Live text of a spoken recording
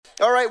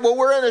All right, well,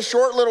 we're in a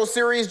short little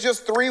series,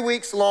 just 3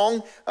 weeks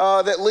long,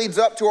 that leads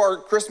up to our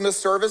Christmas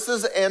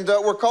services, and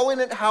we're calling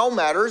it How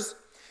Matters.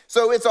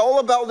 So it's all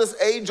about this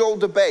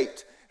age-old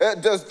debate.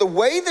 Does the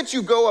way that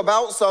you go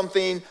about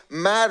something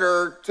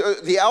matter to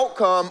the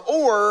outcome,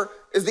 or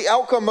is the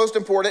outcome most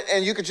important,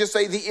 and you could just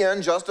say the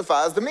end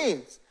justifies the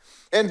means?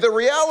 And the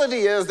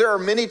reality is there are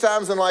many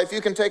times in life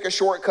you can take a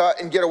shortcut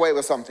and get away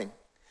with something.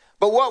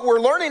 But what we're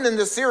learning in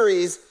this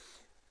series,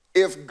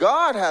 if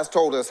God has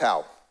told us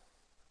how,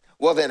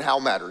 well then how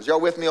matters. Y'all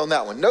with me on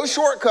that one? No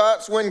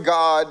shortcuts when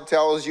God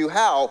tells you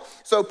how.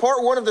 So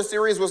part one of the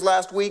series was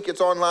last week. It's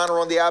online or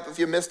on the app if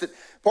you missed it.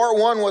 Part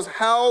one was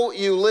how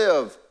you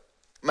live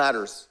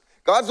matters.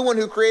 God's the one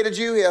who created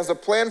you. He has a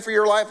plan for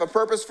your life, a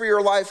purpose for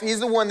your life. He's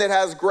the one that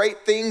has great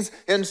things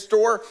in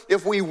store.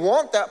 If we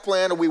want that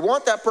plan or we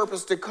want that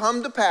purpose to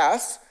come to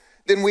pass,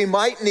 then we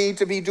might need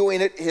to be doing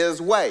it his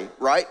way,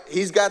 right?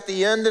 He's got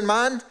the end in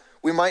mind.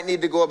 We might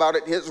need to go about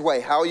it his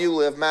way. How you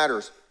live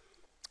matters.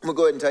 I'm going to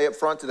go ahead and tell you up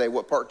front today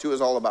what part two is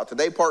all about.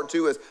 Today, part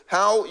two is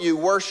how you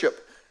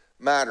worship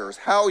matters.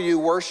 How you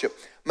worship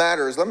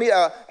matters. Let me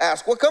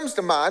ask, what comes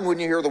to mind when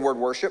you hear the word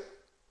worship?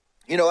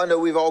 You know, I know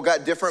we've all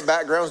got different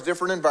backgrounds,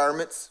 different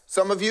environments.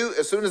 Some of you,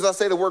 as soon as I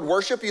say the word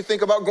worship, you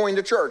think about going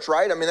to church,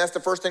 right? I mean, that's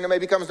the first thing that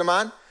maybe comes to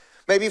mind.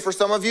 Maybe for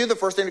some of you, the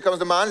first thing that comes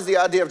to mind is the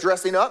idea of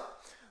dressing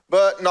up.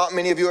 But not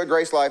many of you at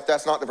GraceLife,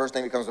 that's not the first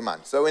thing that comes to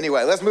mind. So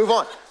anyway, let's move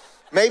on.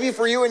 Maybe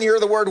for you, when you hear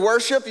the word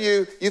worship,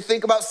 you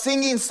think about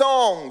singing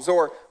songs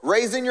or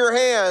raising your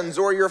hands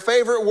or your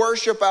favorite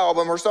worship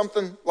album or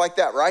something like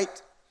that,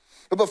 right?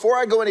 But before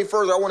I go any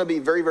further, I want to be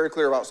very, very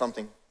clear about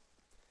something.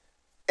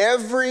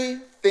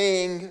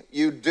 Everything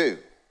you do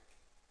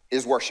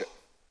is worship.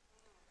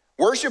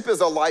 Worship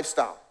is a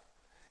lifestyle.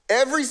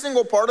 Every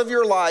single part of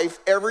your life,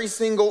 every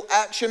single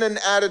action and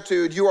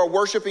attitude, you are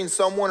worshiping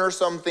someone or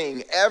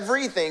something.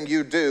 Everything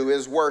you do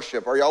is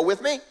worship. Are y'all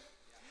with me?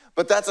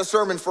 But that's a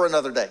sermon for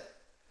another day.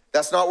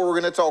 That's not what we're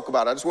going to talk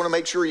about. I just want to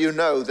make sure you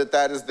know that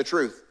that is the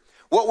truth.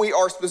 What we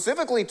are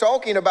specifically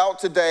talking about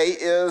today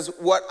is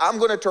what I'm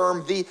going to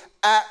term the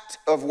act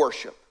of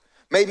worship.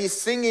 Maybe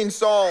singing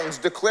songs,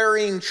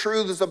 declaring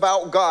truths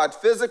about God,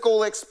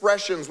 physical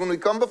expressions when we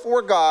come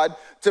before God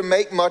to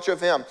make much of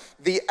him.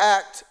 The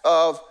act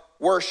of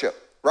worship,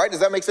 right? Does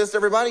that make sense to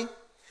everybody?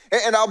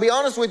 And I'll be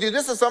honest with you,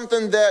 this is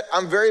something that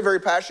I'm very, very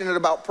passionate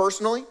about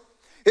personally.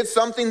 It's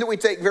something that we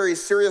take very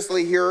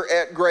seriously here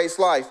at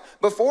GraceLife.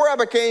 Before I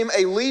became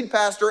a lead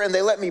pastor and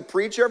they let me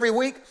preach every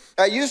week,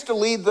 I used to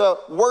lead the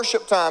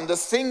worship time, the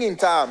singing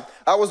time.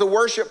 I was a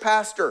worship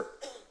pastor.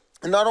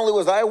 And not only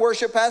was I a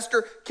worship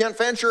pastor, Kent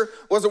Fancher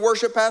was a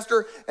worship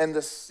pastor. And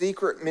the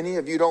secret many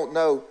of you don't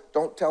know,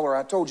 don't tell her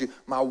I told you,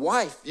 my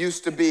wife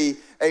used to be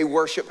a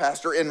worship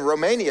pastor in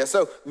Romania.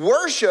 So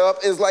worship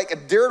is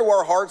like dear to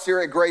our hearts here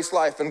at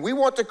GraceLife. And we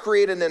want to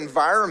create an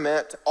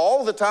environment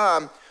all the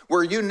time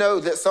where you know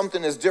that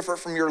something is different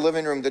from your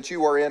living room, that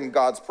you are in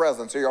God's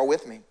presence. Are you all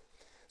with me?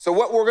 So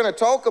what we're going to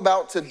talk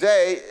about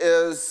today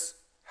is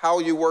how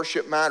you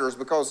worship matters,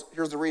 because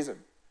here's the reason.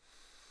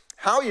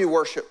 How you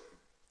worship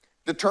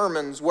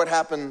determines what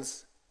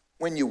happens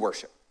when you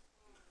worship.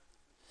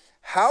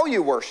 How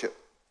you worship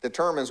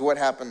determines what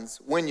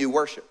happens when you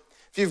worship.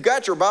 If you've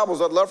got your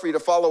Bibles, I'd love for you to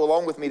follow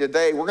along with me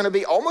today. We're going to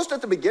be almost at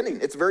the beginning.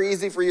 It's very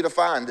easy for you to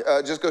find.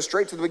 Just go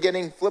straight to the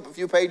beginning, flip a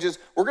few pages.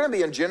 We're going to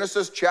be in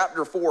Genesis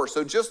chapter 4.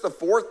 So just the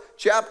fourth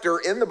chapter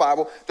in the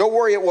Bible. Don't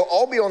worry, it will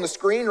all be on the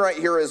screen right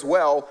here as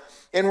well.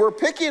 And we're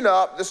picking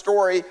up the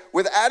story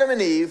with Adam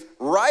and Eve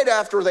right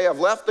after they have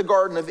left the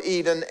Garden of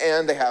Eden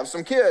and they have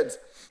some kids.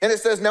 And it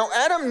says, now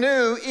Adam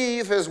knew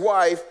Eve, his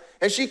wife,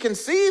 and she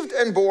conceived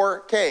and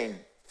bore Cain,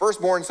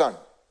 firstborn son.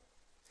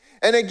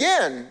 And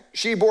again,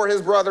 she bore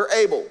his brother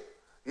Abel.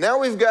 Now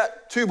we've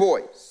got two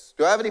boys.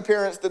 Do I have any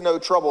parents that know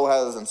trouble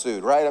has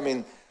ensued, right? I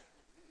mean, it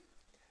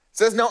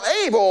says, now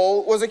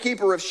Abel was a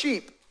keeper of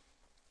sheep,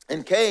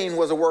 and Cain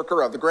was a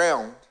worker of the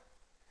ground.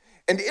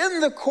 And in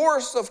the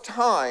course of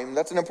time,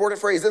 that's an important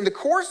phrase, in the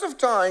course of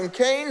time,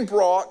 Cain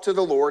brought to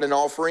the Lord an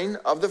offering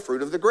of the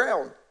fruit of the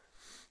ground.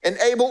 And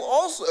Abel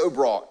also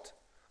brought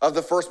of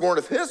the firstborn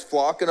of his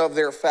flock and of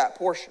their fat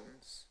portions.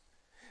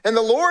 And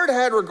the Lord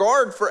had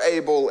regard for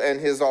Abel and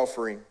his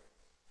offering.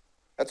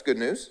 That's good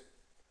news.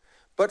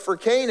 But for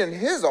Cain and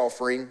his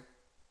offering,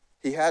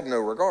 he had no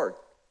regard.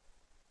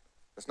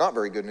 That's not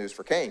very good news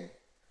for Cain.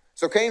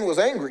 So Cain was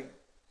angry,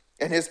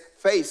 and his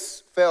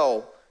face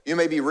fell. You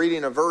may be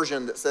reading a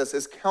version that says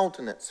his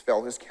countenance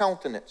fell. His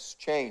countenance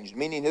changed,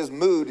 meaning his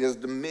mood, his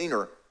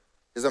demeanor,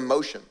 his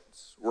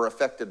emotions were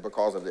affected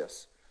because of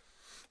this.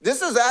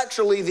 This is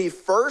actually the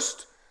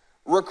first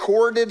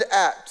recorded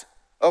act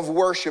of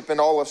worship in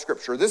all of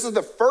Scripture. This is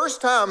the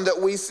first time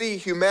that we see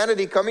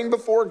humanity coming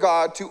before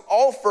God to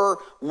offer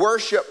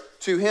worship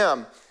to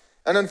him.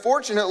 And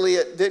unfortunately,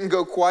 it didn't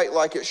go quite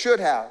like it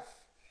should have,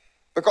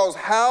 because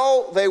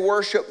how they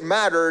worship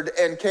mattered,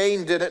 and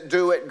Cain didn't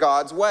do it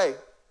God's way.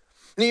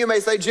 Now you may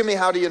say, Jimmy,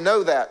 how do you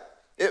know that?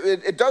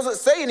 It doesn't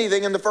say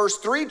anything in the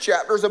first 3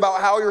 chapters about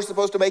how you're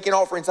supposed to make an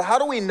offering. So how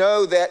do we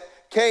know that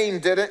Cain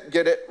didn't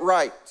get it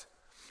right?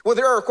 Well,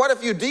 there are quite a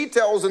few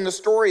details in the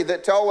story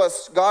that tell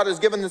us God has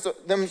given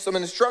them some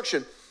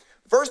instruction.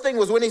 First thing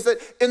was when he said,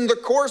 in the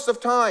course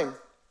of time.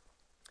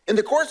 In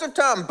the course of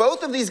time,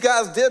 both of these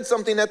guys did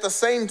something at the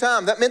same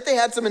time. That meant they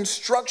had some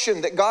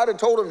instruction that God had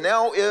told them,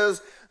 now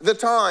is the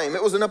time.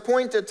 It was an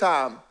appointed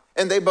time,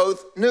 and they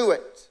both knew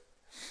it.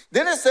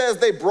 Then it says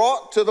they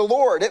brought to the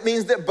Lord. It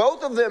means that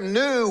both of them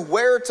knew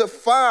where to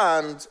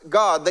find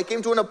God. They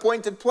came to an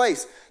appointed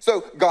place.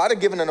 So God had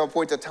given an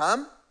appointed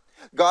time.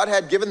 God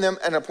had given them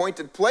an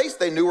appointed place.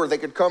 They knew where they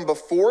could come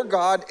before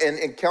God and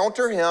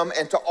encounter him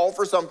and to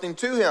offer something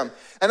to him.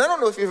 And I don't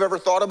know if you've ever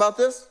thought about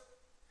this,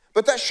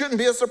 but that shouldn't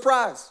be a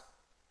surprise.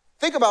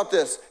 Think about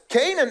this.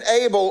 Cain and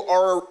Abel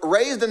are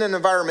raised in an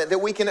environment that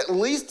we can at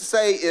least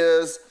say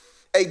is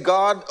a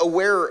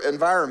God-aware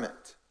environment.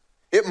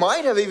 It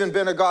might have even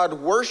been a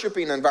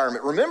God-worshiping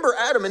environment. Remember,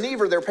 Adam and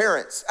Eve are their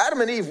parents.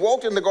 Adam and Eve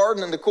walked in the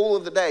garden in the cool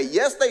of the day.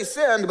 Yes, they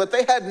sinned, but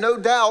they had no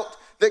doubt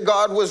that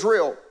God was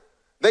real.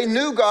 They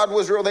knew God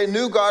was real. They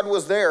knew God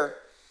was there.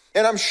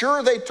 And I'm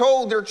sure they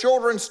told their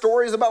children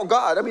stories about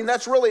God. I mean,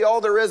 that's really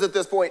all there is at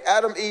this point.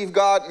 Adam, Eve,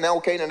 God, now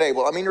Cain and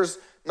Abel. I mean, there's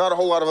not a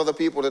whole lot of other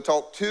people to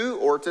talk to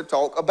or to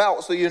talk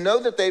about. So you know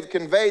that they've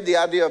conveyed the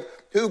idea of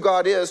who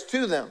God is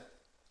to them.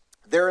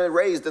 They're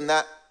raised in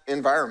that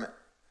environment.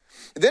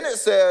 Then it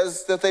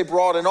says that they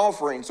brought an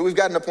offering. So we've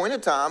got an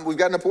appointed time, we've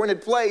got an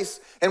appointed place,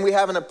 and we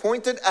have an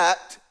appointed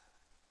act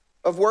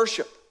of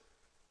worship.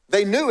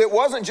 They knew it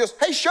wasn't just,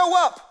 hey, show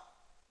up.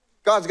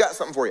 God's got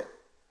something for you.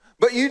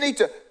 But you need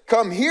to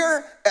come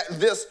here at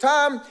this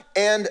time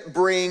and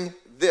bring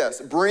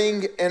this.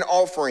 Bring an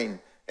offering.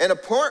 And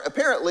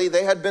apparently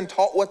they had been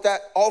taught what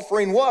that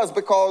offering was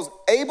because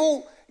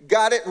Abel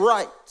got it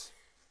right.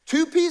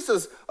 Two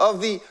pieces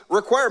of the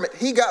requirement.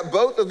 He got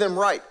both of them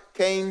right.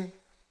 Cain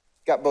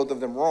got both of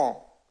them wrong.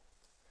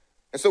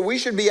 And so we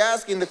should be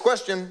asking the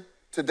question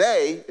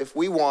today, if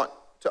we want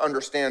to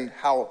understand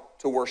how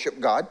to worship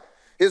God,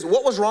 is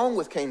what was wrong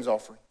with Cain's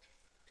offering?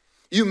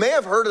 You may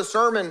have heard a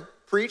sermon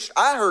preached,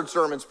 I heard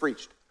sermons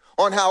preached,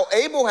 on how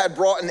Abel had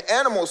brought an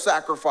animal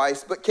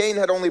sacrifice, but Cain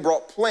had only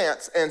brought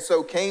plants, and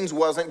so Cain's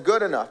wasn't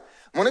good enough.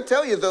 I'm going to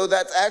tell you, though,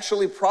 that's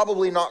actually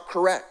probably not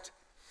correct.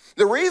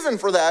 The reason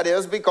for that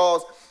is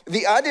because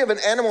the idea of an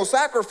animal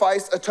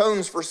sacrifice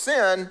atones for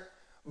sin,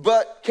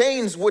 but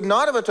Cain's would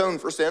not have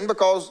atoned for sin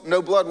because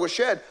no blood was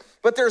shed.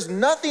 But there's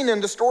nothing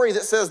in the story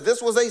that says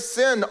this was a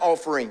sin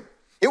offering.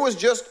 It was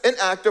just an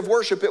act of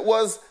worship. It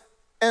was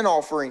an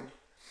offering.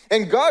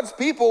 And God's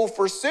people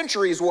for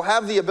centuries will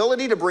have the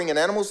ability to bring an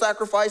animal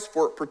sacrifice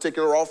for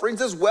particular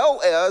offerings as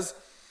well as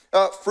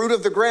fruit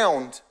of the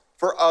ground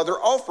for other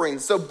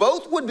offerings. So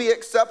both would be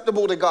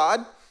acceptable to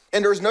God,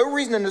 and there's no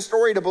reason in the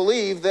story to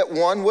believe that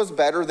one was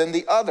better than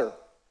the other.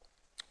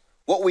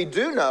 What we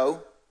do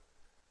know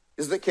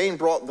is that Abel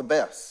brought the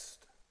best,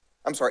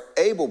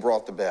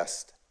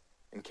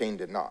 and Cain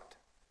did not.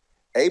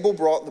 Abel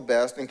brought the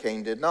best, and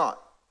Cain did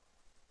not.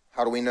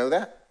 How do we know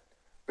that?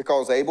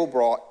 Because Abel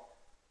brought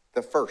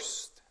the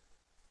first.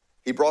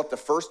 He brought the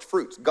first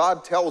fruits.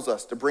 God tells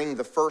us to bring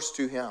the first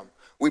to him.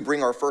 We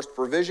bring our first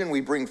provision. We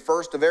bring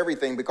first of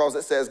everything because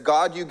it says,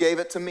 God, you gave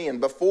it to me.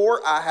 And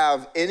before I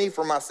have any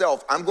for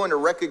myself, I'm going to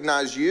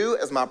recognize you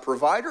as my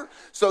provider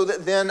so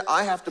that then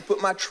I have to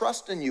put my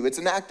trust in you. It's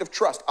an act of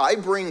trust. I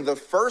bring the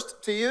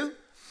first to you.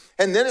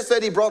 And then it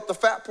said he brought the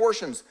fat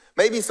portions.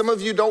 Maybe some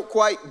of you don't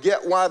quite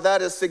get why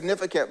that is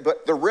significant,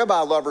 but the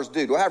ribeye lovers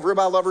do. Do I have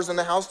ribeye lovers in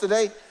the house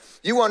today?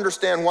 You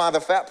understand why the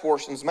fat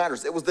portions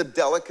matters. It was the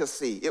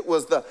delicacy. It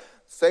was the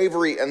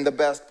savory and the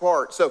best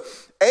part. So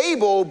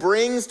Abel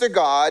brings to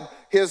God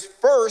his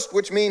first,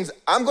 which means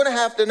I'm going to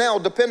have to now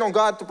depend on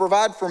God to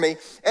provide for me.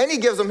 And he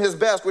gives him his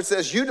best, which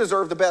says, you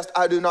deserve the best.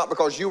 I do not,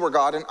 because you are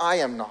God and I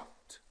am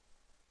not.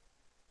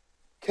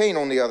 Cain,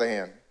 on the other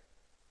hand,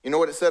 you know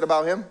what it said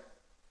about him?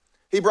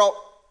 He brought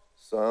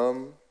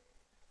some.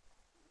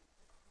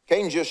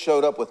 Cain just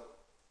showed up with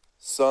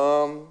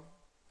some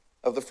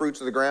of the fruits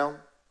of the ground.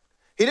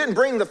 He didn't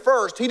bring the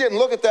first. He didn't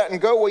look at that and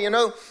go, well, you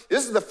know,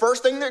 this is the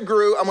first thing that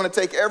grew. I'm going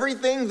to take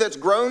everything that's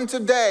grown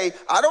today.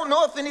 I don't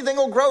know if anything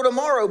will grow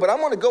tomorrow, but I'm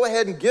going to go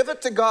ahead and give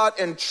it to God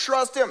and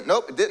trust him.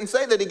 Nope, it didn't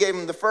say that he gave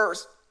him the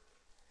first.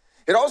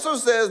 It also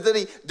says that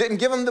he didn't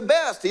give him the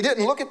best. He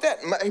didn't look at that.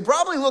 He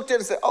probably looked at it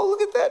and said, oh,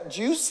 look at that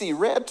juicy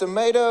red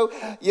tomato.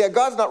 Yeah,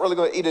 God's not really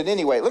going to eat it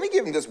anyway. Let me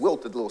give him this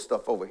wilted little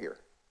stuff over here.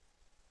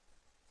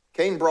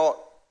 Cain brought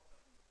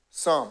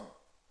some.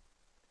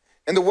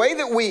 And the way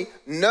that we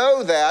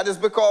know that is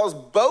because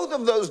both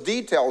of those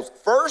details,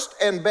 first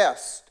and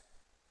best,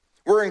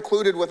 were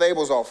included with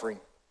Abel's offering.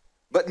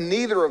 But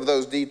neither of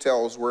those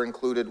details were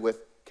included with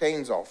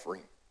Cain's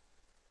offering.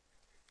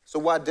 So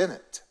why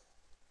didn't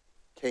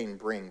Cain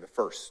bring the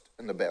first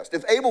and the best?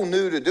 If Abel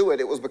knew to do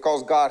it, it was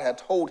because God had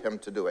told him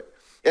to do it,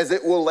 as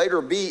it will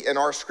later be in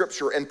our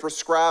scripture and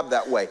prescribed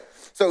that way.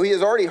 So he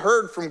has already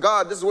heard from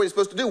God, this is what he's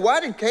supposed to do.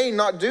 Why did Cain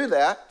not do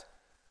that?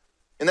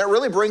 And that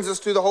really brings us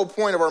to the whole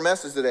point of our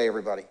message today,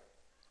 everybody. It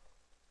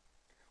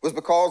was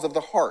because of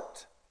the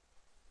heart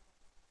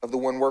of the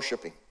one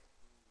worshiping.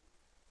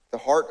 The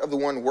heart of the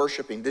one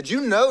worshiping. Did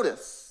you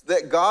notice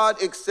coincidence that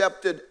God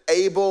accepted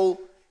Abel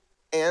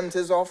and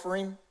his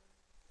offering?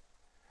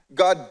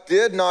 God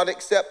did not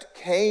accept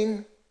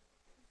Cain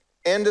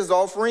and his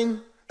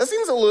offering? That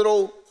seems a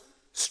little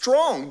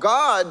strong.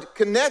 God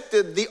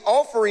connected the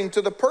offering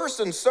to the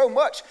person so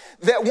much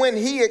that when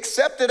he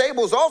accepted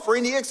Abel's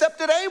offering, he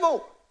accepted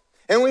Abel.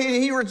 And when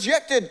he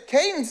rejected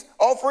Cain's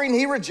offering,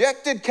 he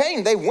rejected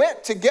Cain. They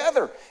went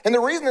together. And the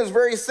reason is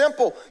very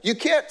simple. You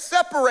can't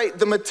separate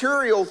the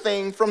material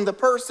thing from the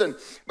person,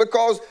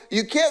 because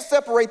you can't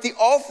separate the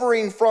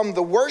offering from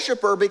the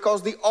worshiper,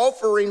 because the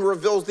offering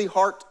reveals the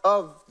heart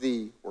of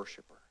the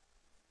worshiper.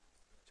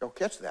 Did y'all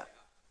catch that?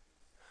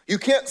 You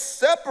can't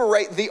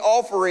separate the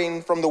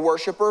offering from the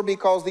worshiper,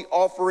 because the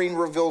offering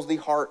reveals the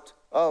heart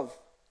of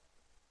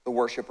the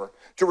worshiper.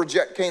 To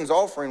reject Cain's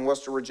offering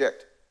was to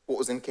reject what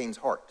was in Cain's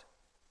heart.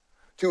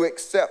 To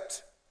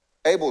accept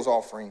Abel's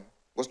offering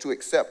was to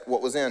accept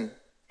what was in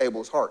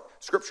Abel's heart.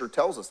 Scripture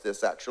tells us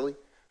this, actually.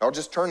 I'll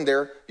just turn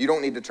there. You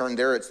don't need to turn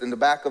there. It's in the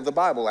back of the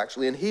Bible,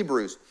 actually, in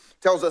Hebrews.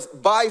 It tells us,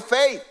 by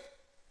faith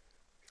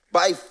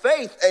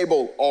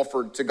Abel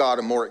offered to God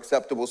a more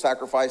acceptable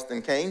sacrifice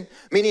than Cain.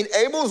 Meaning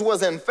Abel's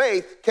was in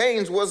faith,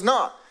 Cain's was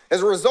not.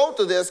 As a result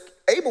of this,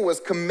 Abel was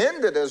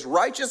commended as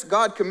righteous.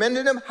 God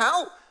commended him.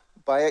 How?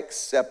 By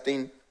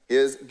accepting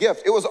his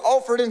gift. It was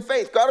offered in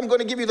faith. God, I'm going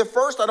to give you the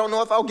first. I don't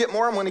know if I'll get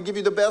more. I'm going to give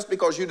you the best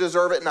because you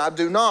deserve it and I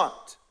do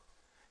not.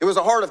 It was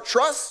a heart of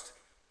trust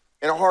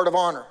and a heart of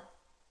honor.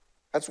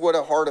 That's what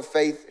a heart of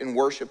faith and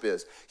worship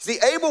is. You see,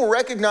 Abel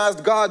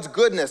recognized God's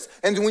goodness.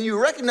 And when you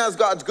recognize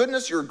God's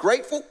goodness, you're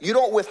grateful. You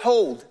don't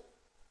withhold.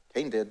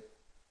 Cain did.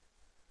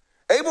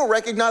 Abel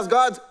recognized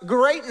God's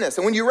greatness.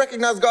 And when you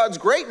recognize God's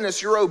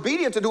greatness, you're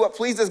obedient to do what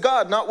pleases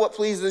God, not what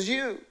pleases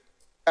you.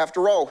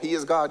 After all, he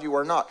is God, you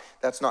are not.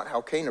 That's not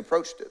how Cain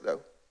approached it, though.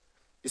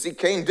 You see,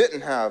 Cain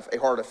didn't have a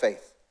heart of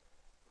faith.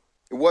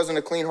 It wasn't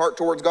a clean heart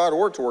towards God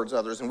or towards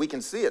others, and we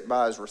can see it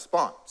by his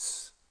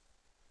response.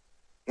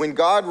 When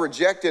God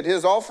rejected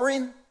his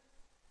offering,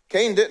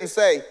 Cain didn't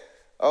say,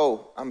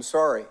 oh, I'm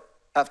sorry.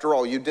 After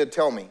all, you did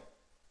tell me.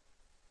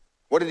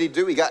 What did he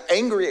do? He got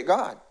angry at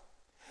God.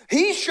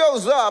 He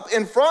shows up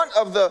in front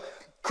of the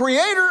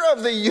creator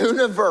of the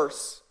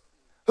universe,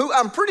 who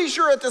I'm pretty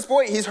sure at this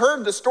point he's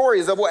heard the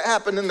stories of what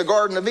happened in the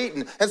Garden of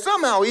Eden. And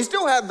somehow he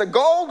still had the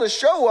gall to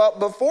show up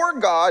before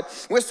God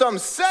with some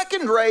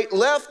second-rate,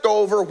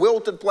 leftover,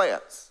 wilted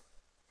plants.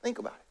 Think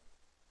about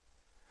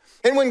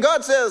it. And when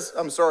God says,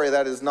 I'm sorry,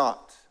 that is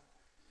not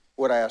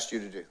what I asked you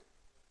to do,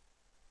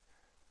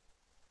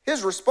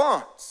 his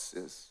response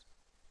is,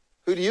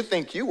 who do you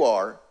think you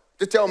are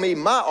to tell me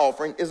my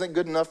offering isn't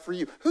good enough for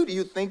you? Who do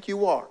you think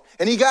you are?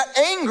 And he got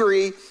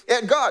angry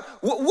at God.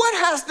 What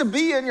has to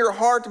be in your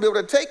heart to be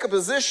able to take a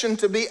position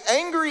to be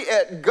angry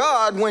at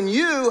God when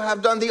you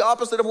have done the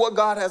opposite of what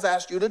God has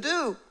asked you to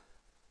do?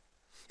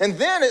 And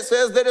then it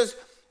says that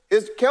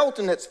his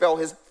countenance fell,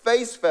 his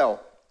face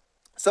fell.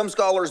 Some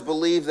scholars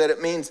believe that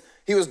it means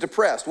he was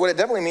depressed. What it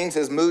definitely means,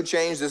 his mood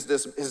changed,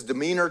 his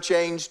demeanor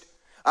changed.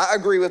 I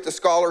agree with the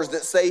scholars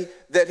that say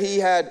that he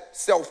had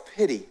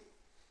self-pity.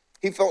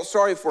 He felt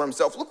sorry for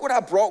himself. Look what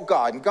I brought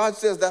God. And God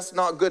says that's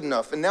not good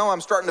enough. And now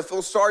I'm starting to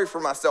feel sorry for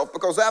myself,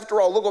 because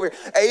after all, look over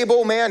here.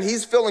 Abel, man,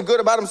 he's feeling good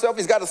about himself.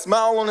 He's got a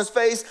smile on his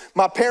face.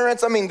 My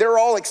parents, they're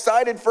all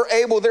excited for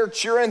Abel. They're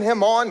cheering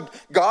him on.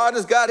 God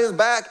has got his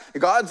back.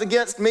 God's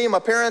against me. My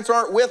parents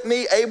aren't with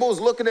me.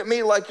 Abel's looking at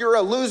me like you're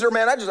a loser,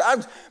 man.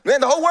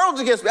 Man, the whole world's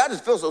against me. I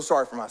just feel so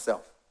sorry for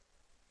myself.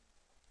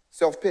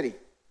 Self-pity.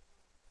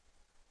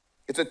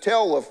 It's a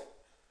tale of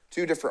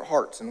two different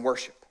hearts in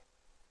worship.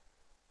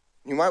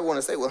 You might want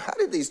to say, well, how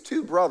did these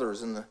two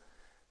brothers in the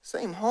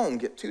same home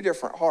get two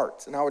different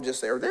hearts? And I would just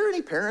say, are there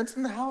any parents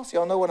in the house?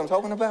 Y'all know what I'm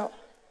talking about?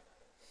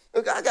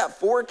 Look, I got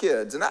 4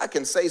 kids, and I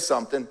can say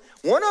something.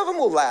 One of them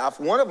will laugh,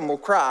 one of them will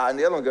cry, and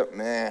the other one will go,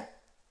 meh.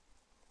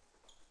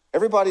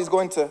 Everybody's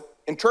going to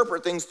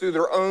interpret things through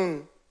their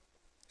own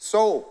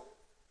soul.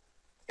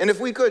 And if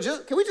we could,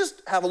 can we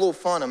just have a little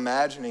fun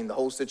imagining the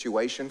whole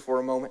situation for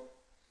a moment?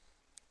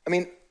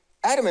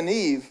 Adam and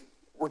Eve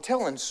were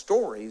telling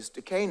stories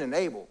to Cain and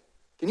Abel.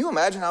 Can you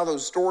imagine how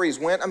those stories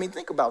went?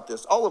 Think about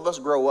this. All of us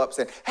grow up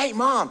saying, hey,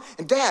 Mom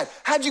and Dad,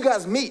 how'd you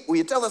guys meet? Will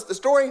you tell us the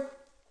story?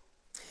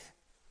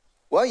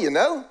 Well,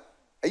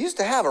 I used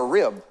to have a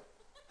rib.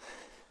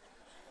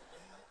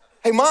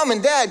 Hey, Mom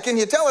and Dad, can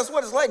you tell us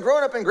what it's like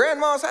growing up in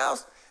Grandma's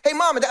house? Hey,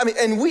 Mom and Dad,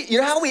 and we,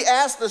 how we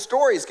ask the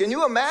stories. Can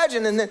you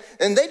imagine? And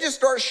they just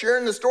start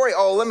sharing the story.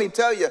 Oh, let me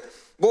tell you.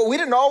 Well, we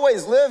didn't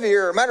always live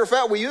here. Matter of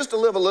fact, we used to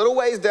live a little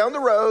ways down the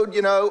road,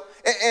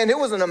 and it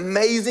was an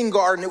amazing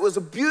garden. It was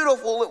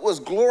beautiful. It was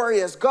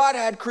glorious. God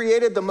had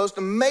created the most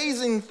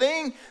amazing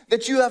thing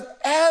that you have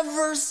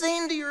ever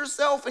seen to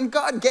yourself, and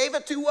God gave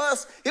it to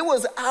us. It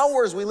was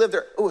ours. We lived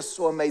there. It was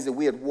so amazing.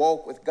 We had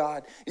walked with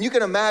God. And you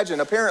can imagine,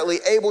 apparently,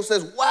 Abel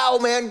says, wow,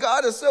 man,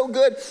 God is so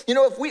good.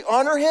 If we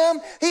honor him,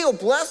 he'll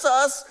bless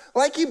us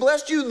like he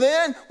blessed you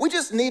then. We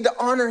just need to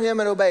honor him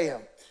and obey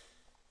him.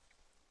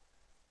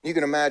 You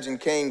can imagine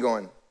Cain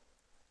going,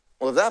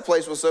 well, if that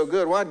place was so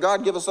good, why'd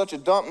God give us such a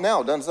dump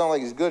now? It doesn't sound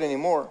like he's good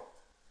anymore.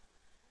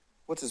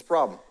 What's his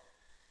problem?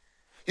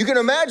 You can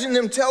imagine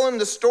them telling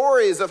the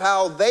stories of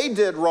how they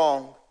did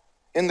wrong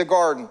in the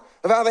garden,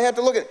 of how they had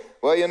to look at it.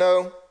 Well, you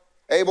know,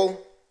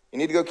 Abel, you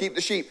need to go keep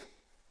the sheep.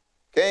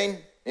 Cain, you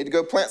need to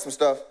go plant some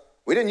stuff.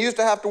 We didn't used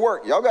to have to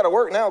work. Y'all got to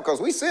work now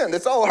because we sinned.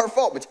 It's all our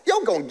fault. But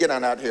y'all gonna get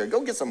on out here.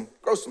 Go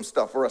grow some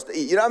stuff for us to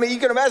eat. You know what I mean? You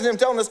can imagine him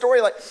telling the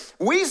story like,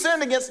 we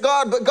sinned against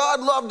God, but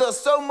God loved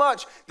us so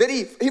much that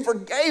he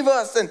forgave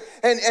us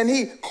and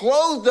he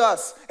clothed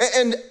us.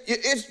 And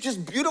it's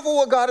just beautiful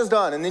what God has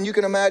done. And then you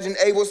can imagine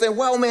Abel saying,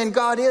 well, man,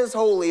 God is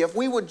holy. If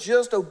we would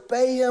just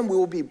obey him, we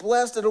will be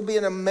blessed. It'll be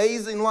an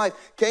amazing life.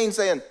 Cain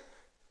saying,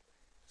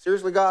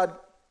 seriously, God,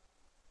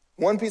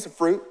 one piece of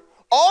fruit,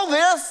 all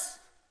this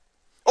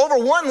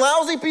over one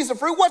lousy piece of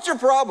fruit? What's your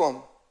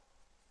problem?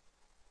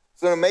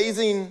 It's an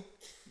amazing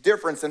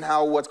difference in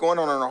how what's going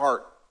on in our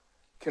heart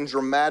can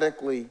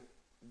dramatically,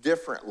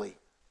 differently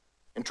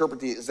interpret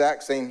the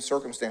exact same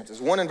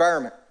circumstances. One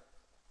environment,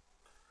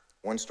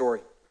 one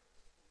story,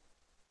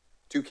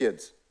 two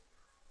kids,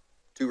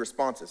 two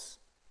responses,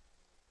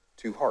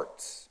 two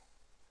hearts.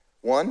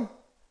 One,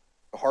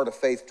 a heart of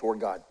faith toward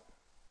God.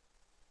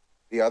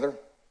 The other,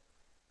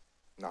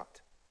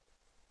 not.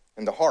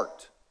 And the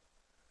heart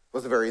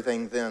was the very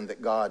thing then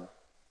that God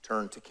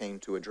turned to Cain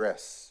to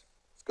address.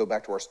 Let's go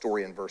back to our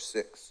story in verse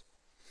 6.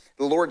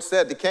 The Lord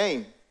said to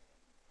Cain,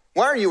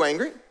 why are you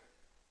angry?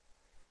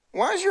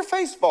 Why is your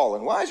face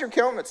fallen? Why is your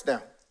countenance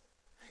down?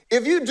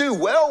 If you do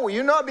well, will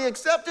you not be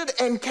accepted?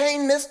 And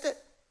Cain missed it.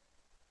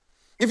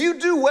 If you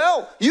do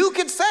well, you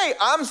could say,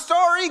 I'm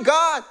sorry,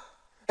 God.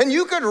 And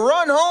you could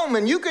run home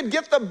and you could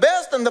get the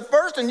best and the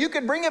first and you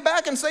could bring it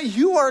back and say,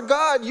 you are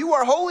God, you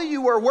are holy,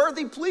 you are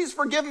worthy, please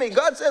forgive me.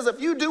 God says, if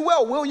you do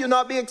well, will you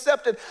not be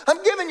accepted?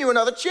 I'm giving you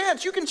another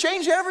chance. You can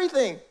change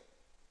everything.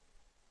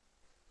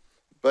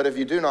 But if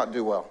you do not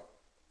do well,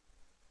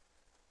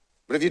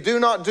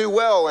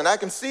 and I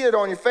can see it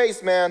on your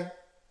face, man,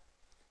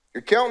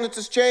 your countenance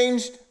has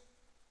changed,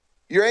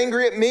 you're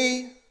angry at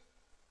me,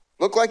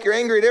 look like you're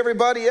angry at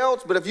everybody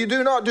else, but if you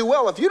do not do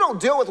well, if you don't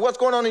deal with what's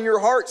going on in your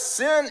heart,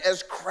 sin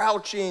is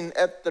crouching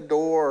at the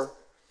door.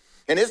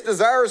 And its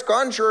desire is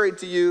contrary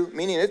to you,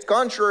 meaning it's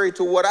contrary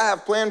to what I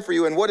have planned for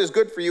you and what is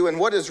good for you and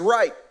what is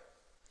right.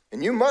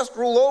 And you must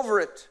rule over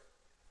it.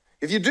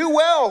 If you do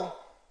well,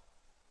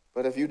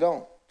 but if you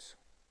don't.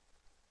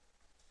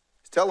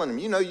 He's telling him,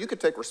 you know, you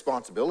could take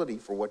responsibility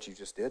for what you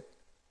just did.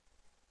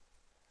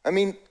 I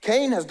mean,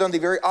 Cain has done the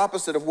very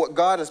opposite of what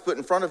God has put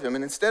in front of him.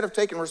 And instead of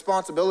taking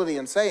responsibility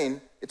and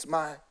saying, it's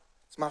my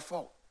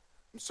fault.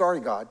 I'm sorry,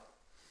 God.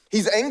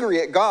 He's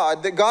angry at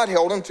God that God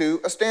held him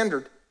to a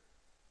standard.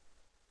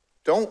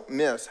 Don't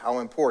miss how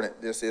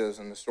important this is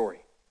in the story.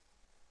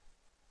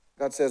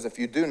 God says, if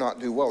you do not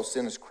do well,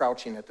 sin is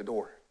crouching at the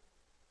door.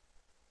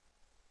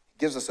 He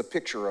gives us a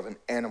picture of an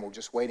animal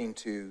just waiting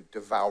to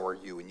devour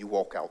you and you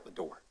walk out the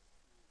door.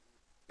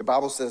 The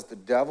Bible says the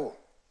devil,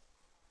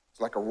 it's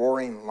like a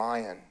roaring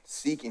lion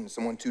seeking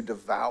someone to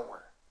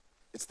devour.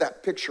 It's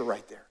that picture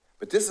right there.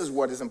 But this is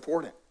what is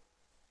important.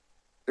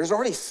 There's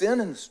already sin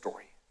in the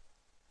story.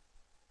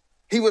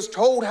 He was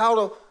told how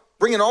to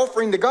bring an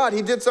offering to God.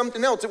 He did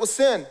something else. It was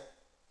sin.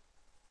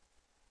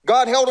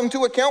 God held him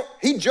to account.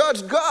 He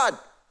judged God.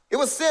 It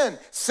was sin.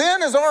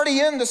 Sin is already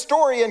in the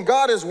story, and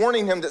God is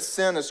warning him that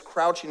sin is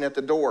crouching at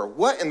the door.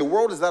 What in the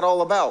world is that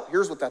all about?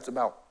 Here's what that's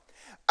about.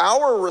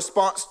 Our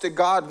response to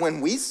God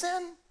when we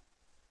sin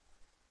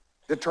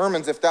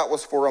determines if that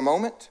was for a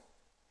moment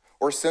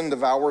or sin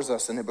devours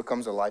us and it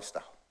becomes a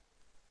lifestyle.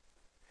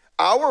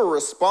 Our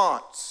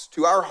response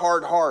to our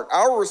hard heart,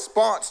 our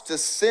response to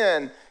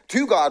sin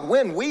to God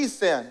when we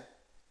sin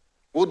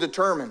will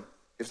determine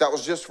if that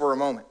was just for a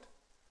moment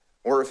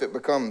or if it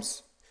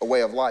becomes a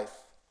way of life.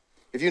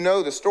 If you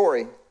know the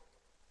story,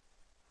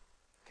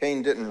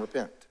 Cain didn't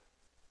repent.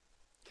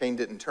 Cain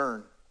didn't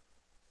turn.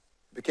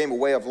 It became a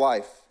way of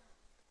life.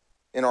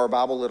 In our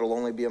Bible, it'll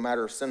only be a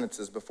matter of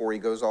sentences before he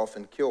goes off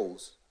and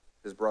kills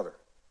his brother.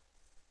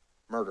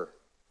 Murder.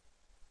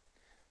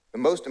 The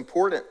most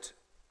important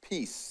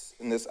piece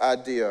in this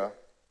idea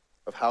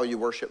of how you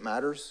worship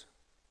matters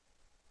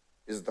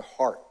is the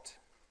heart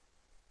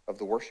of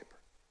the worshiper.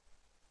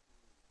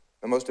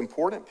 The most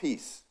important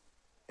piece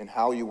in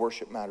how you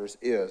worship matters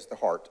is the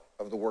heart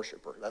of the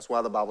worshiper. That's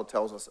why the Bible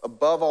tells us,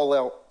 above all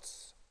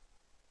else,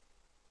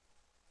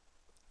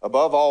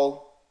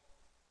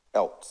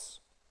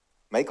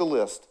 make a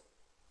list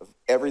of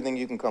everything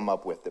you can come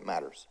up with that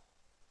matters.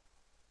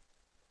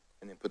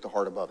 And then put the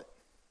heart above it.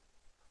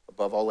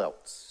 Above all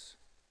else,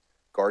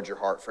 guard your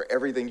heart, for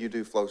everything you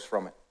do flows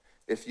from it.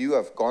 If you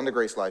have gone to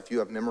GraceLife, you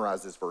have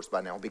memorized this verse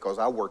by now because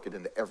I work it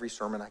into every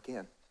sermon I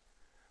can.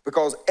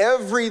 Because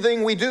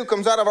everything we do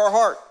comes out of our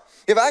heart.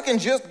 If I can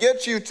just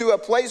get you to a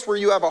place where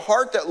you have a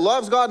heart that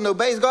loves God and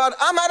obeys God,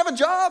 I'm out of a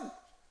job.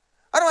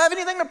 I don't have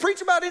anything to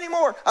preach about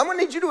anymore. I'm going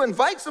to need you to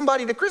invite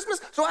somebody to Christmas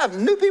so I have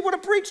new people to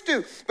preach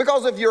to.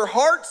 Because if your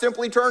heart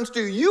simply turns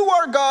to, you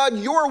are God,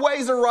 your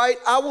ways are right,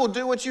 I will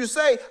do what you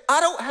say,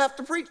 I don't have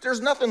to preach. There's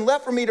nothing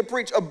left for me to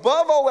preach.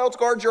 Above all else,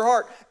 guard your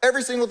heart.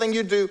 Every single thing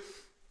you do,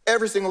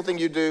 every single thing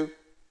you do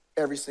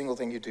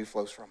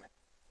flows from it.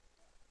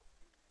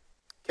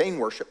 Cain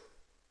worship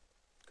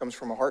comes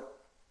from a heart.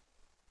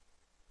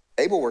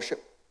 Abel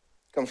worship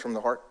comes from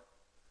the heart.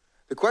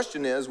 The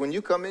question is, when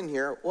you come in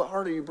here, what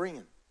heart are you bringing?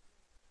 And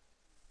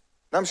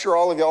I'm sure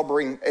all of y'all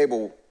bring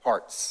Abel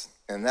hearts,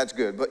 and that's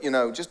good. But,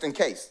 just in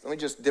case, let me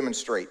just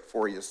demonstrate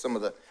for you some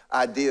of the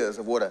ideas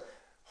of what a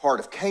heart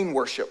of Cain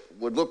worship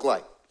would look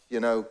like.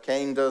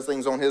 Cain does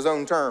things on his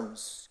own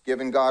terms,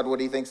 giving God what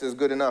he thinks is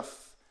good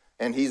enough.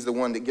 And he's the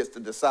one that gets to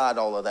decide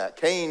all of that.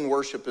 Cain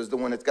worship is the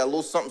one that's got a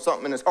little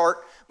something in his heart,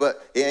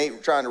 but he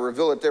ain't trying to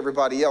reveal it to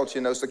everybody else,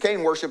 So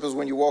Cain worship is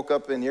when you walk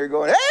up in here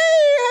going, hey,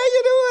 how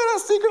you doing? I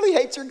secretly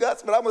hate your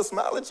guts, but I'm going to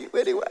smile at you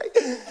anyway.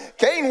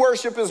 Cain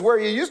worship is where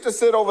you used to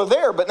sit over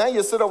there, but now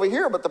you sit over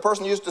here, but the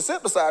person you used to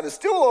sit beside is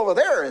still over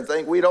there and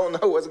think we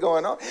don't know what's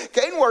going on.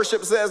 Cain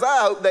worship says, I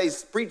hope they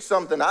preach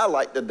something I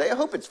like today. I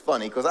hope it's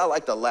funny because I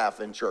like to laugh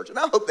in church. And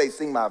I hope they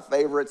sing my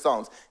favorite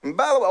songs. And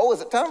by the way,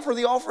 is it time for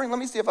the offering? Let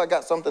me see if I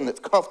got something that's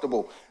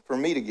comfortable for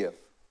me to give.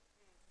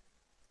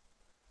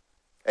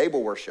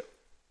 Abel worship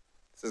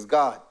says,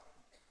 God,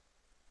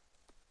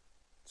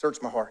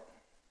 search my heart.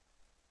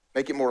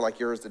 Make it more like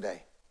yours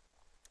today.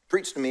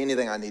 Preach to me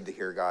anything I need to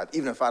hear, God,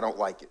 even if I don't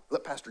like it.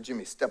 Let Pastor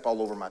Jimmy step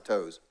all over my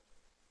toes.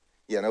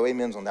 Yeah, no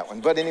amens on that one.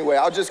 But anyway,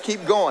 I'll just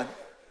keep going.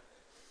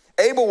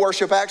 Abel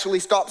worship actually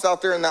stops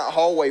out there in that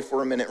hallway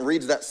for a minute and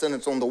reads that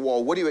sentence on the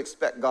wall. What do you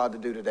expect God to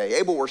do today?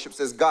 Abel worship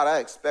says, God, I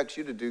expect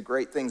you to do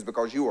great things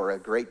because you are a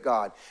great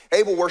God.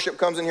 Abel worship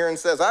comes in here and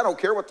says, I don't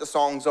care what the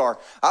songs are.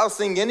 I'll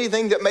sing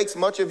anything that makes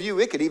much of you.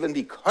 It could even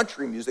be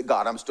country music.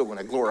 God, I'm still going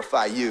to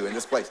glorify you in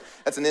this place.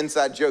 That's an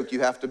inside joke. You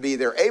have to be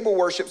there. Abel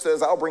worship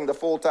says, I'll bring the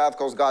full tithe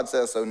because God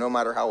says so, no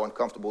matter how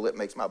uncomfortable it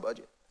makes my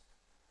budget.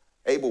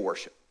 Abel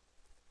worship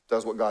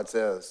does what God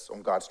says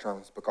on God's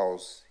terms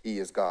because he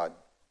is God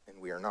and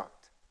we are not.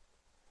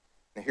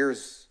 Now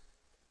here's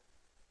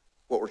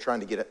what we're trying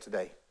to get at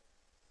today.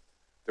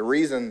 The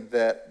reason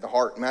that the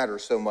heart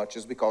matters so much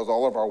is because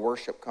all of our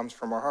worship comes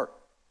from our heart.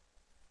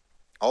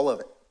 All of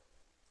it.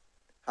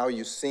 How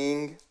you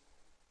sing,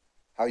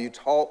 how you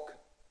talk,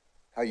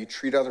 how you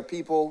treat other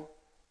people,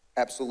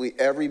 absolutely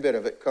every bit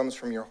of it comes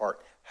from your heart.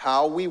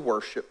 How we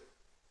worship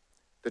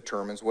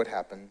determines what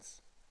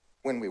happens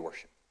when we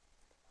worship.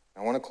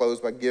 I want to close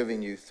by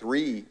giving you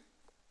 3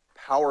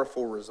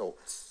 powerful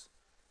results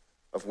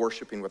of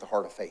worshiping with a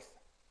heart of faith.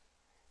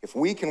 If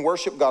we can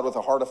worship God with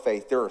a heart of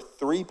faith, there are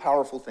 3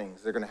 powerful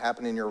things that are going to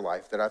happen in your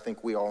life that I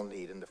think we all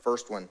need. And the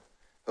first one,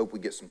 hope we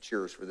get some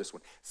cheers for this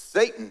one.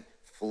 Satan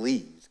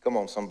flees. Come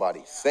on,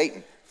 somebody.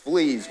 Satan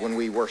flees when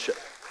we worship.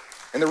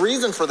 And the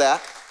reason for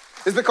that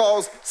is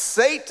because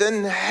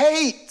Satan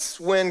hates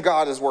when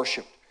God is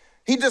worshiped.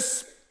 He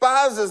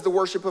despises the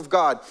worship of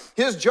God.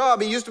 His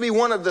job, he used to be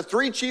one of the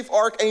 3 chief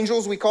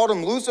archangels. We called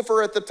him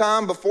Lucifer at the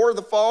time before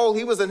the fall.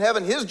 He was in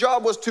heaven. His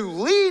job was to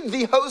lead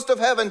the host of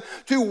heaven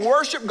to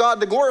worship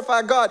God, to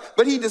glorify God.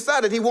 But he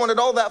decided he wanted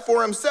all that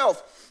for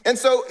himself. And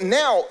so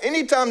now,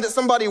 anytime that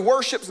somebody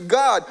worships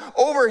God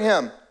over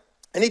him,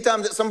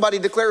 anytime that somebody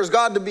declares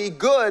God to be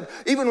good,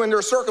 even when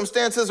their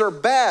circumstances are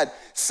bad,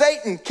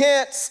 Satan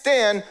can't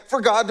stand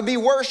for God to be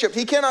worshiped.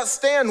 He cannot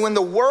stand when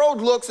the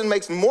world looks and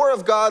makes more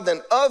of God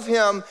than of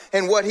him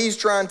and what he's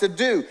trying to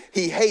do.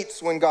 He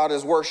hates when God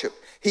is worshiped.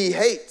 He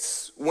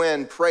hates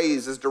when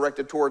praise is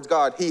directed towards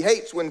God. He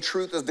hates when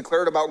truth is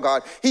declared about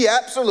God. He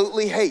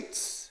absolutely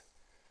hates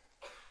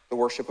the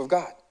worship of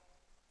God.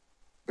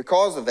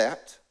 Because of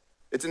that,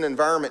 it's an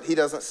environment he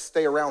doesn't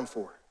stay around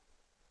for.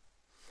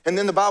 And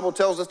then the Bible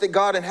tells us that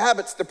God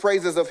inhabits the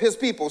praises of his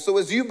people. So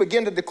as you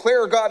begin to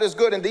declare God is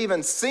good and to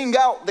even sing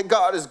out that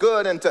God is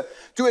good and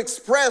to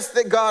express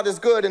that God is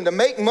good and to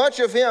make much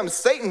of him,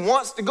 Satan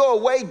wants to go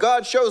away.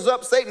 God shows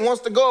up. Satan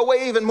wants to go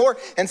away even more.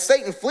 And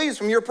Satan flees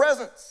from your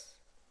presence.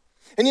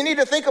 And you need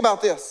to think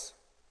about this.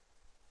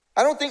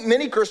 I don't think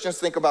many Christians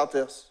think about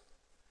this.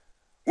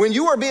 When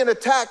you are being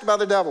attacked by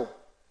the devil,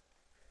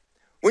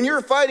 when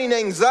you're fighting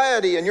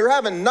anxiety and you're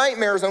having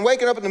nightmares and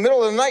waking up in the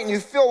middle of the night and you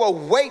feel a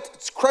weight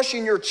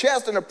crushing your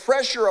chest and a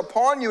pressure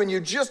upon you and you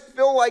just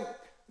feel like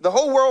the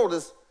whole world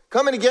is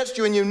coming against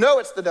you and you know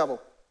it's the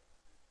devil.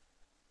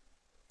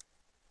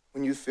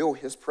 When you feel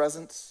his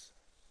presence,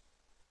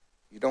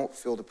 you don't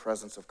feel the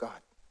presence of God.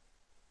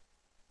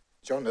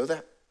 Did y'all know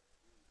that?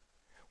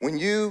 When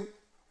you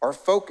are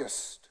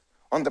focused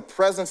on the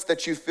presence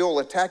that you feel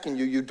attacking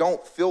you, you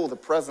don't feel the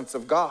presence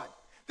of God.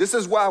 This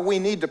is why we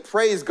need to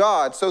praise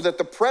God so that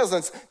the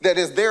presence that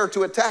is there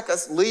to attack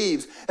us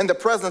leaves and the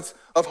presence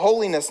of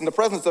holiness and the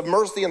presence of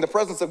mercy and the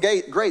presence of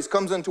grace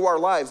comes into our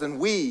lives and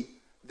we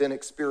then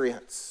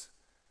experience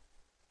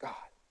God.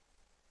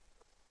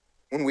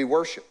 When we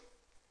worship,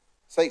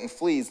 Satan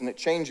flees and it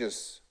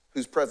changes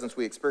whose presence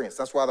we experience.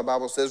 That's why the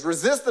Bible says,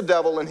 resist the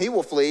devil and he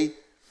will flee.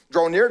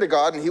 Draw near to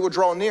God and he will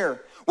draw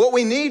near. What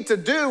we need to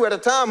do at a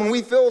time when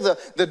we feel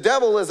the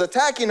devil is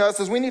attacking us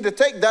is we need to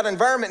take that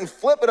environment and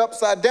flip it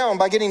upside down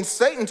by getting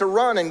Satan to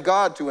run and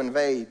God to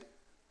invade.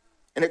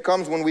 And it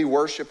comes when we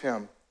worship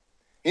him.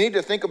 You need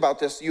to think about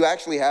this. You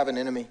actually have an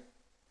enemy.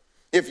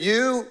 If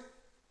you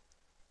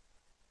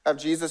have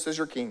Jesus as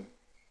your king,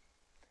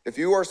 if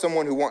you are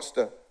someone who wants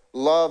to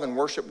love and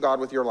worship God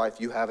with your life,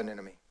 you have an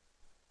enemy.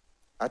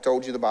 I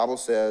told you the Bible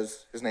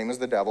says his name is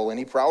the devil, and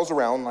he prowls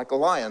around like a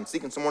lion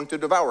seeking someone to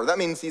devour. That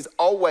means he's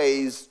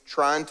always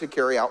trying to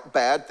carry out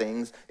bad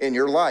things in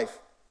your life.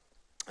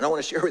 And I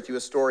want to share with you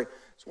a story.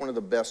 It's one of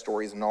the best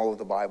stories in all of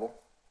the Bible.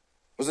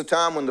 It was a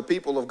time when the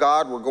people of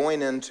God were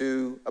going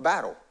into a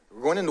battle. They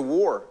were going into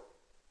war.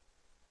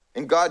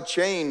 And God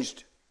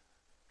changed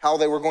how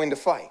they were going to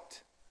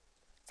fight.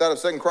 It's out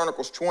of 2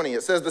 Chronicles 20.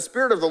 It says, the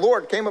Spirit of the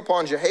Lord came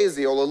upon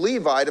Jehaziel, a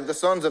Levite of the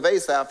sons of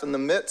Asaph, in the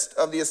midst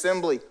of the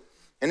assembly.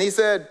 And he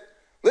said,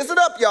 listen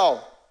up,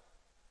 y'all.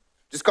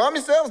 Just calm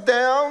yourselves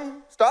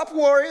down. Stop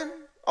worrying.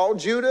 All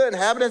Judah,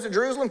 inhabitants of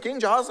Jerusalem, King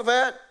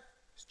Jehoshaphat,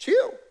 just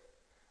chill.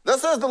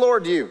 Thus says the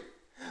Lord to you,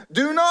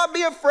 do not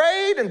be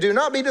afraid and do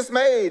not be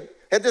dismayed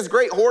at this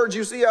great horde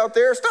you see out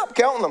there. Stop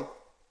counting them.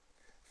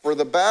 For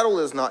the battle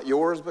is not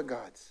yours, but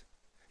God's.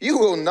 You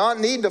will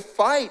not need to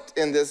fight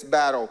in this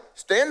battle.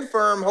 Stand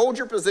firm, hold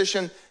your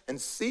position,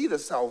 and see the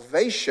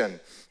salvation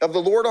of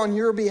the Lord on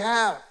your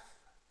behalf.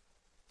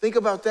 Think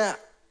about that.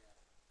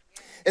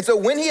 And so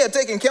when he had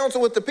taken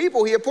counsel with the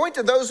people, he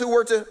appointed those who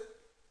were to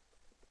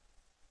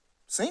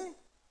sing.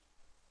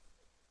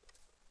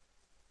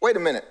 Wait a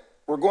minute.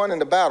 We're going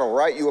into battle,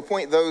 right? You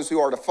appoint those who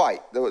are to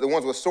fight, the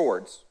ones with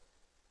swords.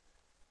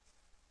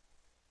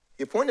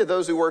 He appointed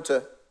those who were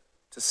to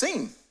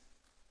sing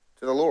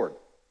to the Lord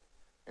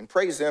and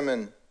praise him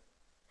in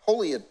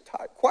holy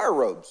choir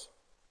robes.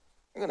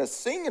 They're going to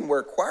sing and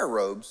wear choir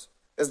robes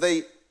as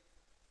they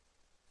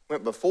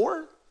went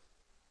before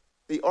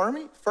the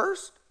army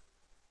first.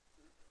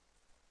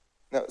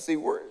 Now, see,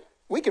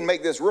 we can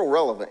make this real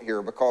relevant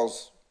here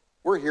because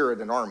we're here at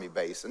an army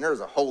base and there's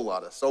a whole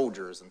lot of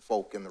soldiers and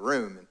folk in the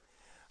room. And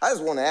I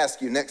just want to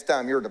ask you, next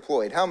time you're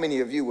deployed, how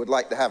many of you would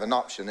like to have an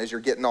option as you're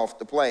getting off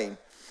the plane?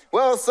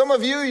 Well, some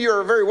of you,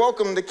 you're very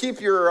welcome to keep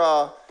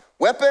your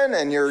weapon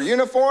and your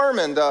uniform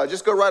and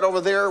just go right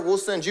over there. We'll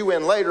send you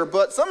in later.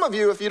 But some of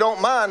you, if you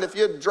don't mind, if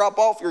you drop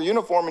off your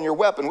uniform and your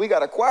weapon, we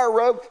got a choir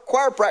robe,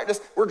 choir practice.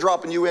 We're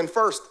dropping you in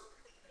first.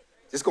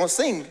 Just going to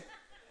sing.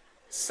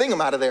 Sing them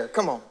out of there.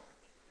 Come on.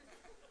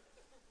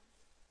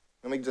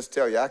 Let me just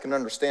tell you, I can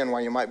understand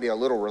why you might be a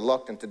little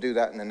reluctant to do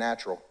that in the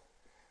natural.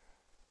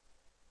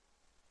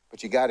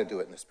 But you got to do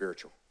it in the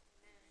spiritual.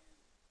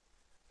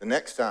 The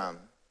next time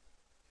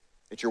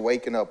that you're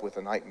waking up with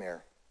a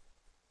nightmare,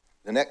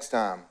 the next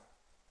time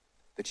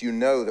that you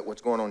know that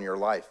what's going on in your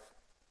life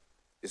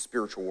is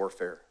spiritual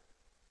warfare,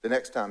 the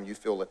next time you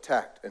feel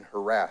attacked and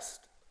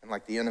harassed and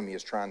like the enemy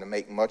is trying to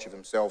make much of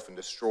himself and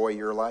destroy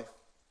your life,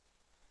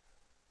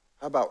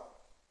 how about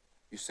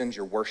you send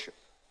your worship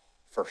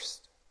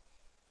first?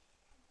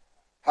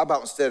 How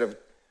about instead of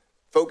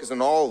focusing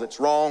on all that's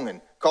wrong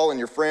and calling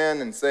your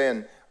friend and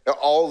saying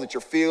all that you're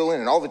feeling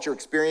and all that you're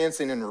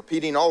experiencing and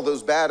repeating all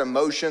those bad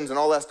emotions and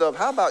all that stuff,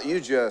 how about you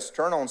just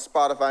turn on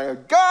Spotify and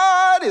go,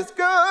 God is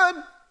good,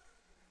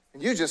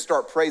 and you just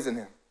start praising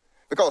him,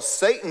 because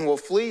Satan will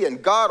flee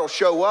and God will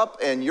show up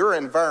and your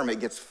environment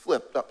gets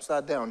flipped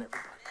upside down,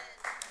 everybody.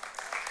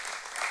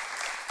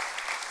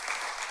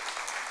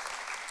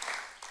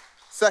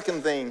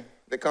 Second thing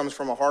that comes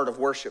from a heart of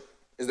worship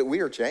is that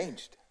we are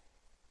changed.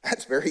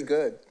 That's very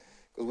good,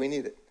 because we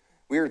need it.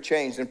 We are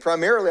changed. And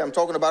primarily, I'm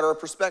talking about our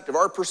perspective.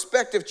 Our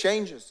perspective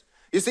changes.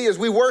 You see, as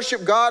we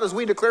worship God, as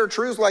we declare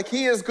truths like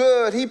he is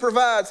good, he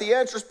provides, he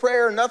answers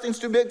prayer, nothing's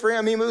too big for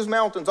him, he moves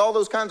mountains, all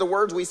those kinds of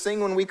words we sing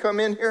when we come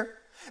in here.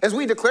 As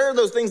we declare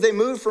those things, they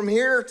move from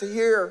here to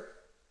here.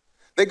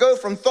 They go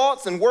from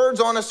thoughts and words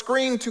on a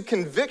screen to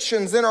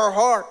convictions in our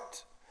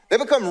heart. They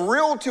become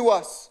real to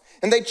us,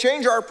 and they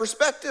change our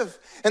perspective.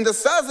 And the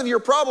size of your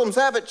problems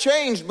haven't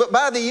changed, but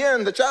by the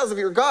end, the size of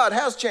your God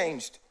has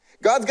changed.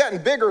 God's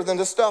gotten bigger than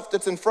the stuff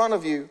that's in front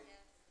of you.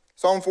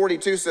 Psalm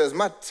 42 says,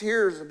 my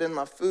tears have been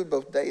my food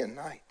both day and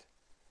night.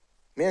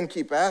 Men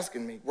keep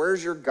asking me,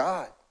 where's your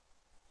God?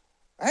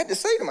 I had to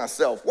say to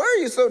myself, why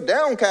are you so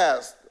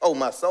downcast, oh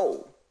my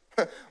soul?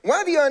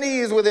 Why the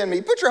unease within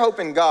me? Put your hope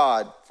in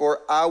God,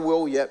 for I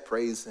will yet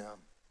praise him.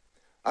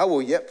 I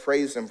will yet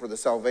praise him for the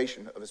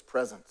salvation of his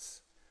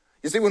presence.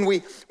 You see, when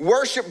we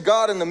worship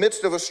God in the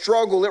midst of a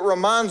struggle, it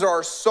reminds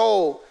our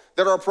soul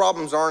that our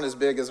problems aren't as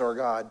big as our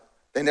God.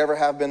 They never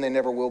have been, they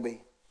never will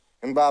be.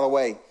 And by the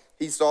way,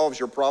 he solves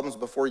your problems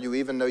before you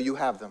even know you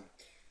have them.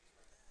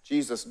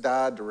 Jesus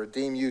died to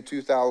redeem you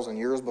 2,000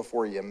 years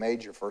before you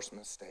made your first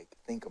mistake.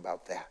 Think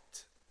about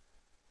that.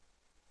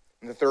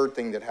 And the third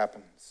thing that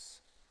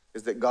happens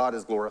is that God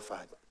is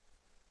glorified.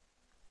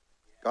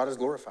 God is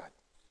glorified.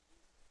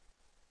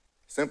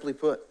 Simply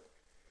put,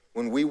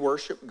 when we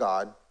worship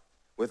God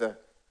with a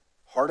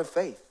heart of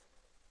faith,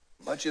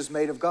 much is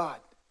made of God.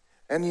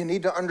 And you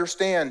need to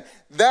understand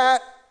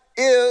that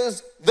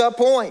is the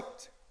point.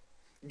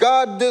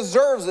 God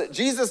deserves it.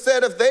 Jesus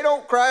said, if they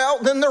don't cry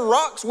out, then the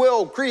rocks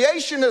will.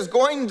 Creation is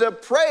going to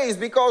praise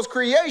because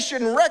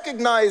creation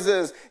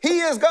recognizes he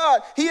is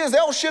God. He is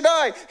El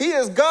Shaddai. He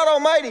is God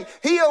Almighty.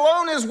 He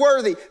alone is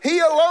worthy. He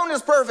alone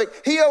is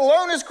perfect. He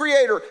alone is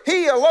creator.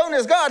 He alone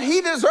is God.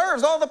 He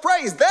deserves all the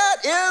praise. That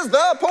is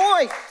the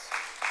point.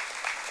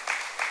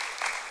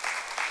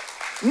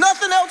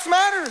 Nothing else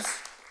matters.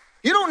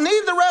 You don't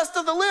need the rest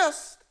of the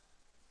list.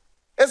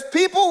 As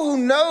people who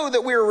know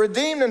that we are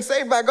redeemed and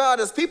saved by God,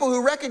 as people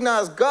who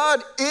recognize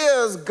God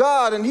is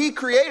God and he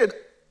created,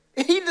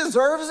 he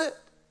deserves it.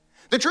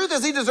 The truth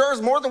is he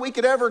deserves more than we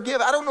could ever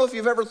give. I don't know if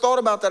you've ever thought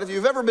about that. If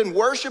you've ever been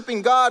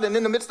worshiping God and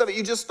in the midst of it,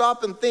 you just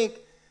stop and think,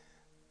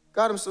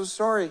 God, I'm so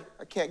sorry.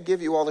 I can't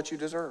give you all that you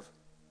deserve.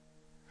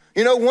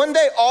 You know, one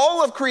day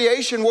all of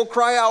creation will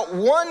cry out.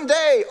 One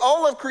day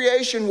all of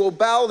creation will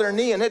bow their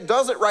knee, and it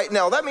does it right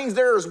now. That means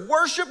there is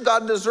worship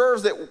God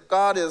deserves that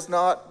God is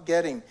not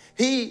getting.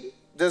 He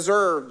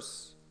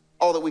deserves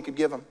all that we could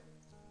give him.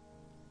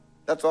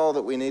 That's all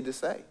that we need to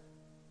say.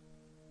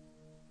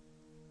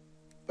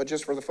 But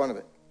just for the fun of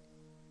it,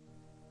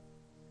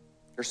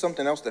 there's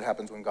something else that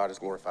happens when God is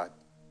glorified.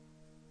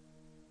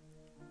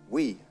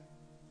 We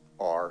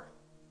are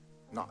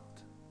not.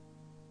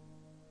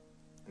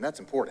 And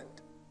that's important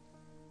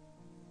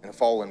in a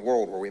fallen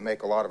world where we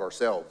make a lot of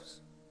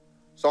ourselves.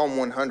 Psalm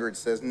 100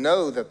 says,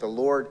 know that the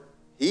Lord,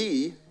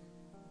 he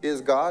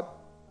is God.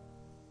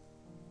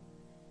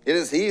 It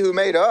is he who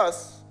made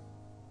us.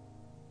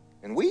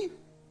 And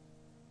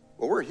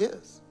we're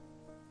his.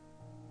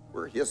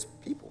 We're his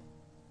people,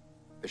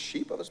 the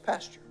sheep of his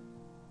pasture.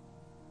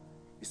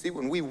 You see,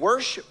 when we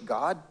worship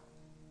God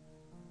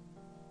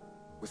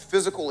with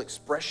physical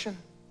expression,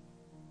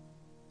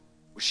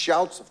 with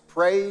shouts of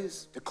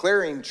praise,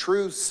 declaring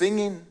truth,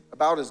 singing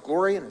about his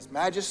glory and his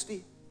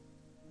majesty,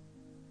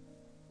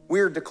 we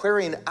are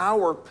declaring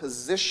our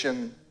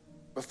position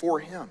before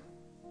him.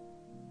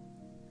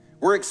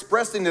 We're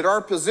expressing that our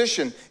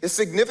position is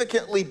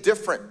significantly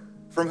different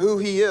from who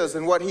he is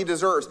and what he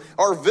deserves.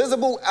 Our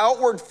visible,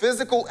 outward,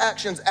 physical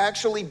actions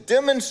actually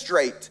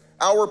demonstrate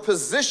our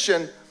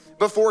position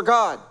before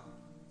God.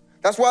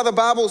 That's why the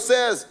Bible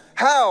says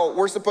how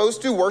we're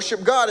supposed to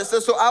worship God. It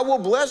says, so I will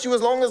bless you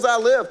as long as I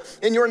live.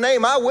 In your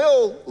name, I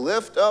will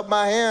lift up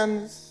my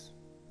hands.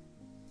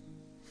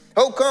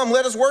 Oh, come,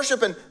 let us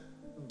worship and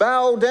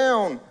bow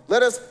down.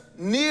 Let us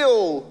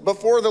kneel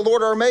before the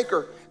Lord our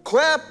Maker.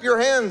 Clap your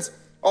hands,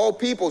 all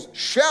peoples.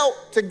 Shout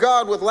to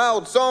God with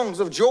loud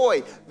songs of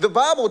joy. The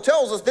Bible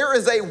tells us there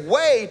is a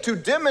way to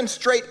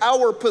demonstrate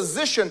our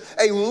position,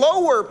 a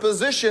lower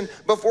position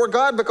before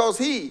God, because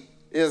he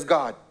is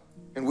God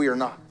and we are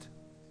not.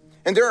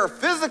 And there are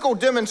physical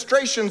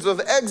demonstrations of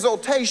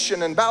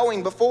exaltation and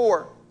bowing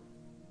before.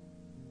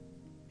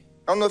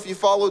 I don't know if you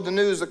followed the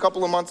news a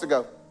couple of months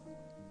ago.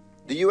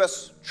 The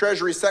U.S.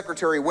 Treasury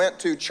Secretary went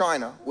to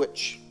China,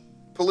 which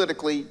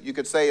politically you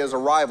could say is a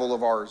rival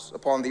of ours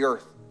upon the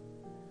earth.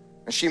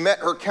 And she met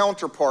her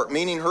counterpart,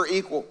 meaning her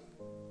equal.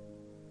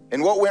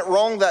 And what went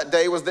wrong that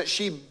day was that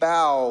she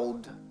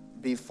bowed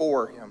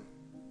before him.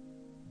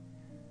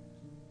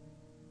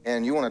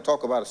 And you want to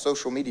talk about a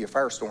social media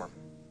firestorm.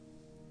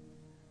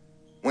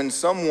 When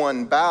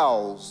someone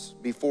bows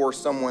before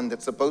someone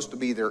that's supposed to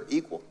be their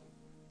equal,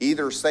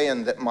 either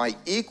saying that my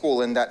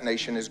equal in that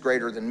nation is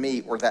greater than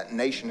me or that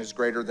nation is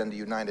greater than the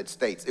United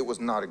States, it was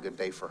not a good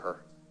day for her.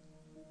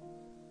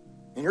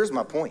 And here's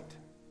my point.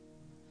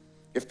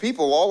 If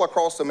people all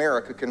across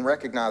America can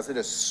recognize it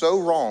is so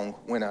wrong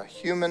when a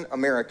human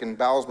American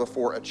bows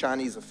before a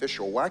Chinese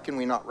official, why can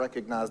we not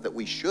recognize that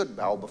we should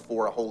bow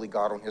before a holy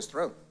God on his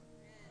throne?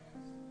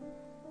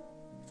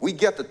 If we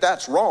get that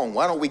that's wrong,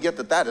 why don't we get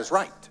that that is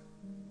right?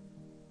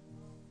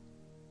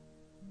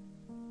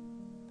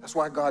 That's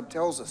why God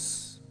tells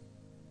us,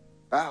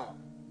 bow,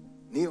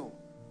 kneel.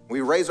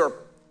 We raise our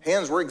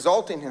hands, we're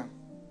exalting him.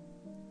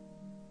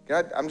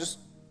 I'm just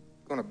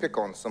going to pick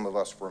on some of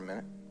us for a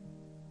minute.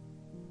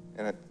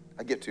 And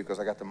I get to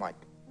because I got the mic.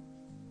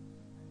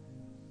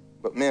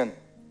 But men,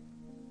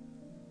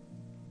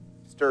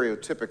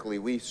 stereotypically,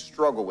 we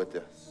struggle with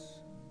this.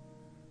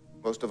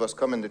 Most of us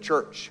come into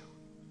church.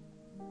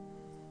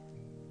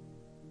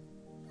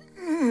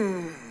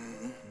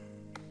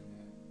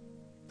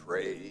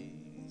 Praise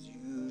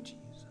you, Jesus.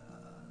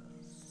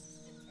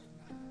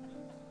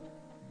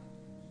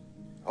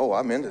 Oh,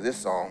 I'm into this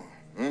song.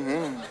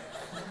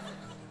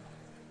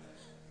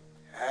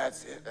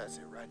 That's it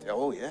right there.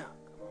 Oh, yeah.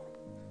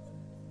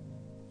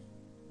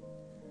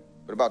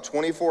 But about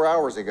 24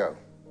 hours ago,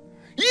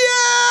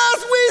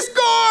 yes, we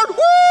scored!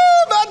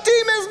 Woo! My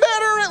team is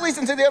better, at least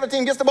until the other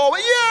team gets the ball. But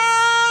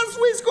yes,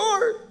 we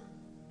scored!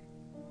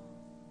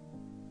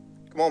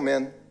 Come on,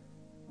 men.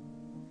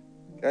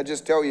 Can I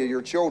just tell you,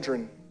 your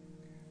children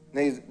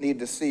need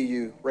to see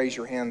you raise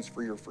your hands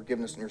for your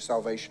forgiveness and your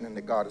salvation, and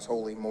that God is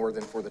holy more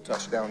than for the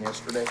touchdown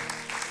yesterday.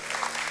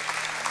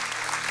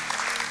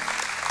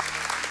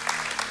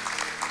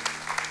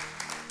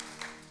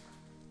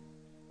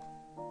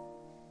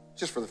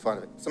 Just for the fun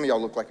of it. Some of y'all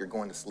look like you're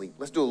going to sleep.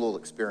 Let's do a little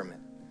experiment.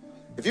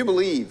 If you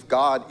believe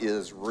God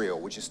is real,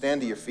 would you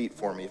stand to your feet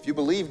for me? If you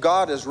believe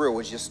God is real,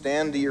 would you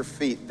stand to your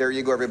feet? There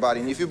you go, everybody.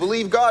 And if you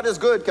believe God is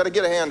good, can I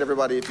get a hand,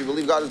 everybody? If you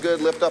believe God is good,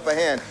 lift up a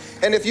hand.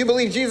 And if you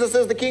believe Jesus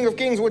is the King of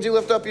Kings, would you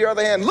lift up your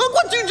other hand? Look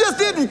what you just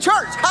did in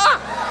church, huh?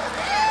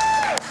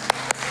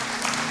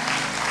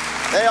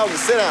 Now y'all can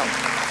sit down.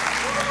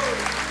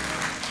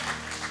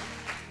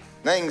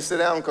 Now you can sit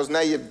down because now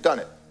you've done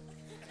it.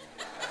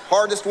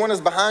 Hardest one is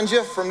behind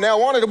you. From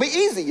now on, it'll be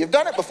easy. You've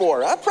done it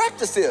before. I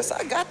practiced this.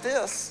 I got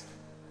this.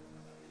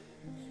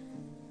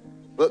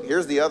 Look,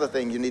 here's the other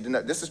thing you need to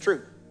know. This is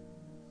true.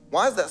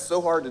 Why is that so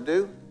hard to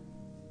do?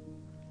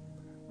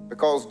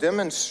 Because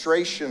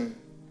demonstration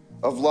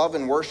of love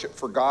and worship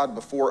for God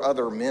before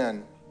other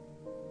men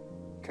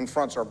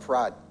confronts our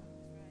pride.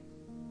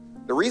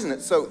 The reason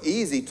it's so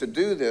easy to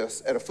do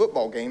this at a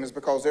football game is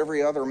because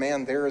every other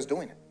man there is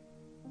doing it,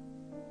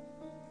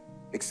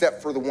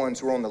 except for the ones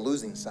who are on the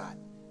losing side.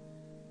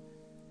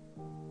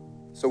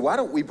 So why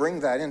don't we bring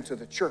that into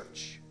the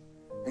church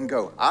and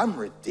go, I'm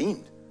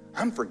redeemed,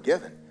 I'm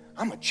forgiven,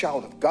 I'm a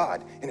child of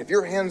God, and if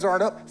your hands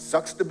aren't up,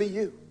 sucks to be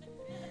you,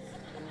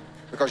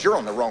 because you're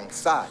on the wrong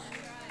side.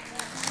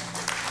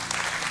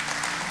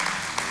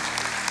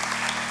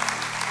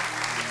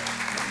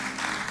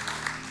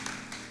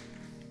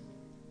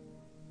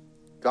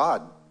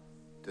 God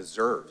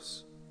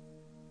deserves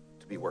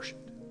to be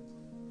worshiped.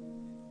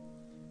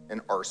 And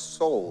our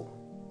soul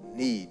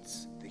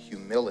needs the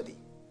humility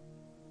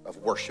of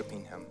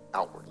worshiping him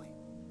outwardly.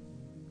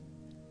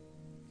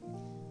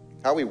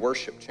 How we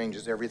worship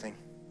changes everything.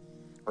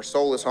 Our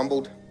soul is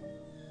humbled.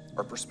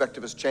 Our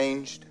perspective is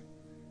changed.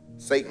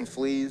 Satan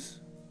flees.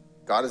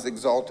 God is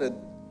exalted.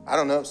 I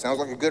don't know, sounds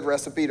like a good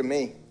recipe to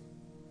me.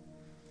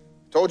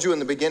 Told you in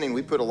the beginning,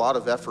 we put a lot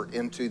of effort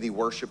into the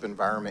worship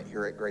environment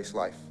here at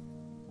GraceLife.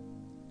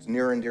 It's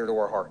near and dear to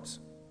our hearts.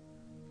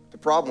 The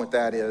problem with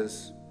that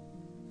is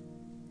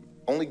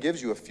only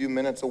gives you a few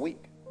minutes a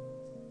week.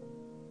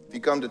 If you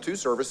come to 2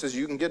 services,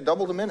 you can get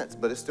double the minutes,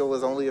 but it still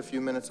is only a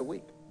few minutes a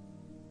week.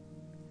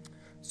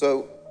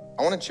 So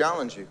I want to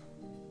challenge you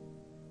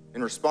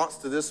in response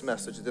to this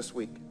message this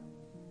week.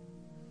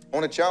 I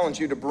want to challenge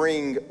you to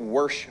bring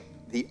worship,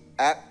 the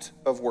act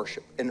of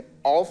worship, an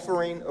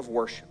offering of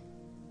worship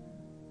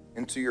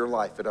into your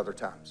life at other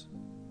times.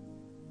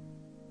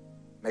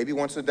 Maybe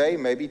once a day,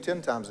 maybe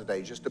 10 times a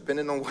day, just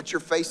depending on what you're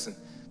facing.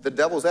 The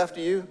devil's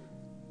after you,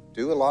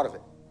 do a lot of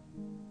it.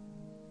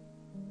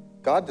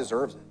 God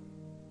deserves it.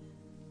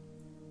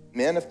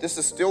 Men, if this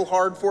is still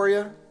hard for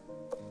you,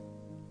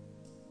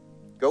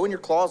 go in your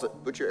closet,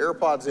 put your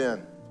AirPods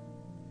in,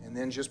 and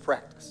then just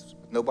practice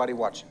with nobody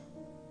watching.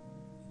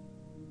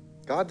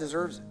 God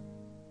deserves it.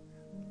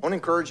 I want to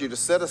encourage you to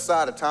set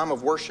aside a time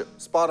of worship.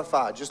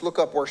 Spotify, just look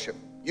up worship.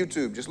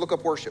 YouTube, just look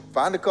up worship.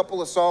 Find a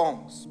couple of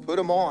songs, put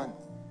them on,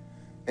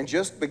 and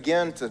just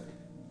begin to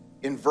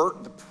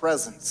invert the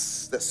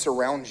presence that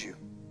surrounds you.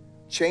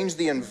 Change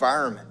the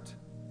environment.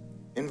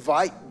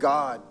 Invite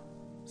God.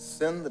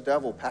 Send the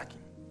devil packing.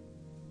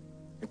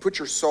 And put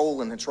your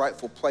soul in its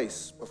rightful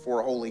place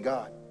before a holy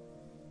God.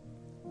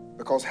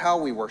 Because how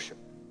we worship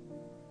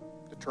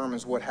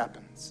determines what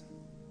happens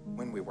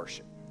when we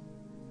worship.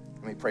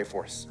 Let me pray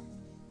for us.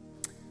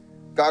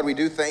 God, we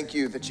do thank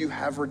you that you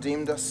have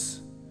redeemed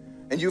us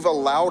and you've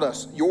allowed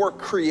us, your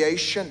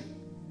creation,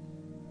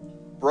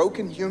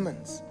 broken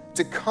humans,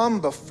 to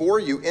come before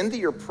you into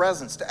your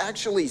presence, to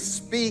actually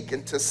speak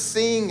and to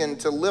sing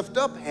and to lift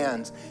up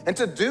hands and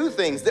to do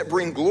things that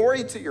bring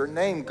glory to your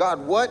name.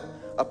 God, what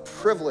a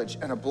privilege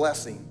and a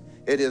blessing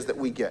it is that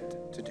we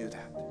get to do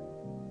that.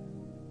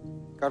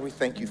 God, we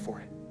thank you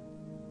for it.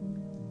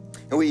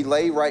 And we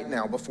lay right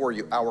now before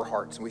you our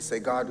hearts and we say,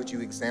 God, would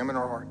you examine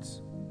our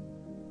hearts?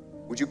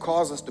 Would you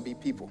cause us to be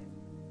people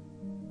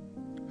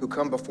who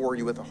come before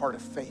you with a heart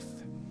of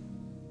faith?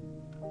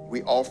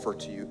 We offer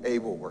to you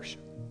able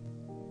worship.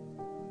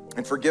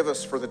 And forgive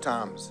us for the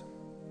times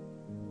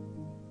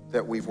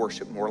that we've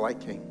worshiped more like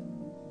King.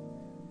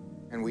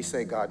 And we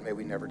say, God, may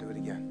we never do it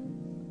again.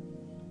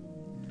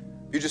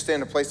 If you just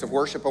stand in a place of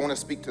worship, I want to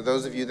speak to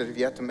those of you that have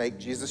yet to make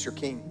Jesus your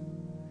King.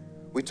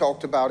 We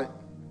talked about it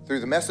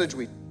through the message.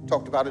 We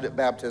talked about it at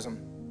baptism.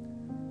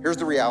 Here's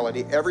the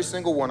reality. Every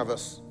single one of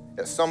us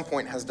at some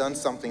point has done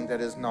something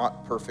that is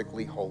not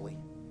perfectly holy.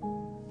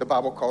 The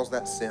Bible calls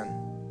that sin.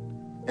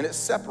 And it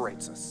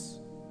separates us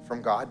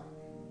from God.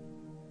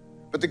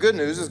 But the good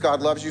news is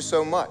God loves you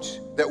so much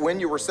that when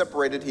you were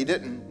separated, he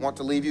didn't want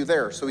to leave you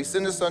there. So he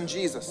sent his son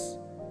Jesus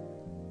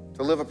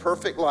to live a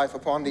perfect life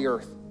upon the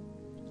earth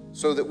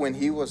so that when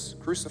he was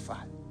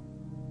crucified,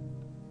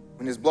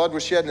 when his blood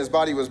was shed and his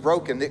body was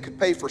broken, it could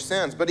pay for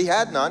sins, but he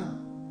had none.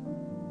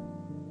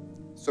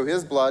 So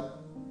his blood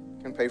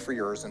can pay for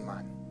yours and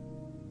mine.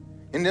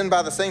 And then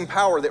by the same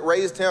power that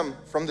raised him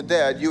from the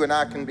dead, you and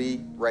I can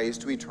be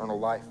raised to eternal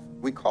life.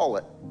 We call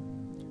it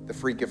the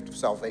free gift of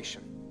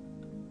salvation.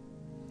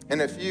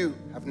 And if you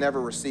have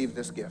never received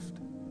this gift,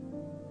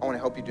 I want to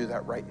help you do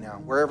that right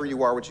now. Wherever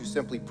you are, would you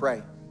simply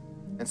pray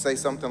and say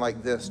something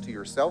like this to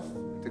yourself,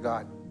 to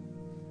God.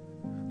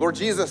 Lord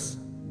Jesus,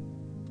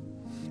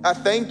 I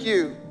thank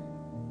you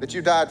that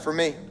you died for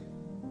me.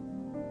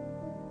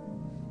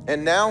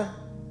 And now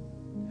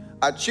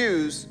I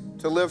choose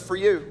to live for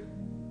you.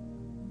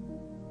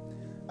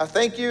 I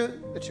thank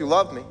you that you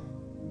love me.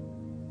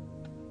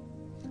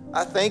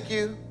 I thank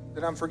you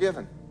that I'm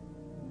forgiven.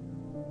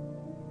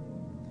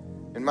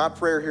 In my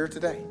prayer here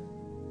today,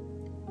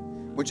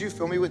 would you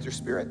fill me with your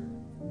Spirit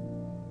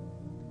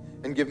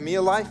and give me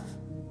a life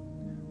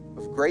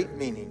of great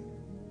meaning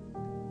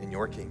in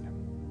your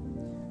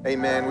kingdom.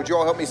 Amen. Would you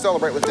all help me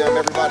celebrate with them,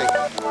 everybody?